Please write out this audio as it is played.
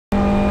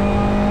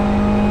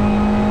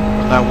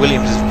Now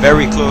Williams is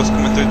very close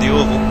coming through the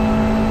oval.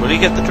 Will he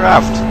get the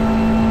draft?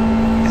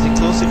 Is he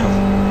close enough?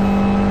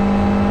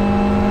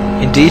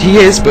 Indeed he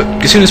is, but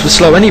Gasiunas was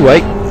slow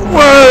anyway.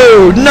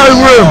 Whoa! No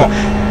room!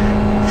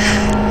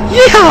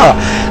 Yeah!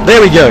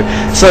 There we go.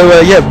 So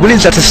yeah,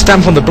 Williams had to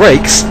stamp on the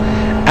brakes,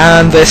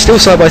 and they're still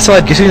side by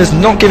side. Gasiunas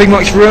not giving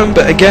much room,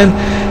 but again,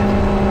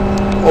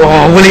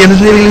 oh,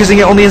 Williams nearly losing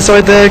it on the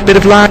inside there. Bit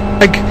of lag.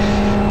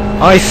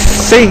 I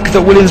think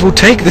that Williams will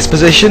take this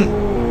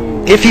position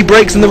if he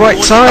brakes in the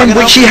right time,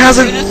 which he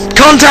hasn't.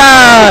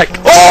 Contact!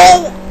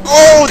 Oh,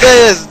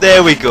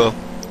 there we go.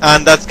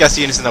 And that's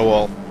Gasiunas in the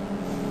wall.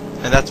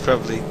 And that's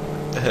probably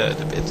hurt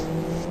a bit.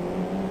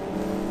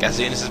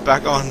 Gasiunas is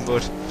back on,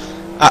 but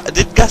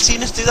did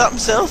Gasiunas do that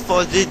himself,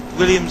 or did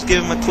Williams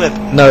give him a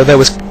twib? No, there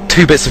was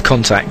 2 bits of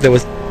contact. There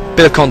was a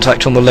bit of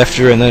contact on the left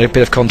rear, and then a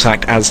bit of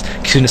contact as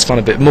Gasiunas spun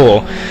a bit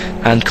more,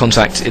 and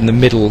contact in the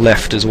middle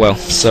left as well.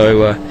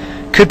 So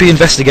could be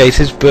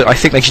investigated, but I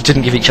think they just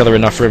didn't give each other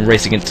enough room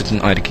racing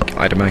incident,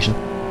 I'd imagine.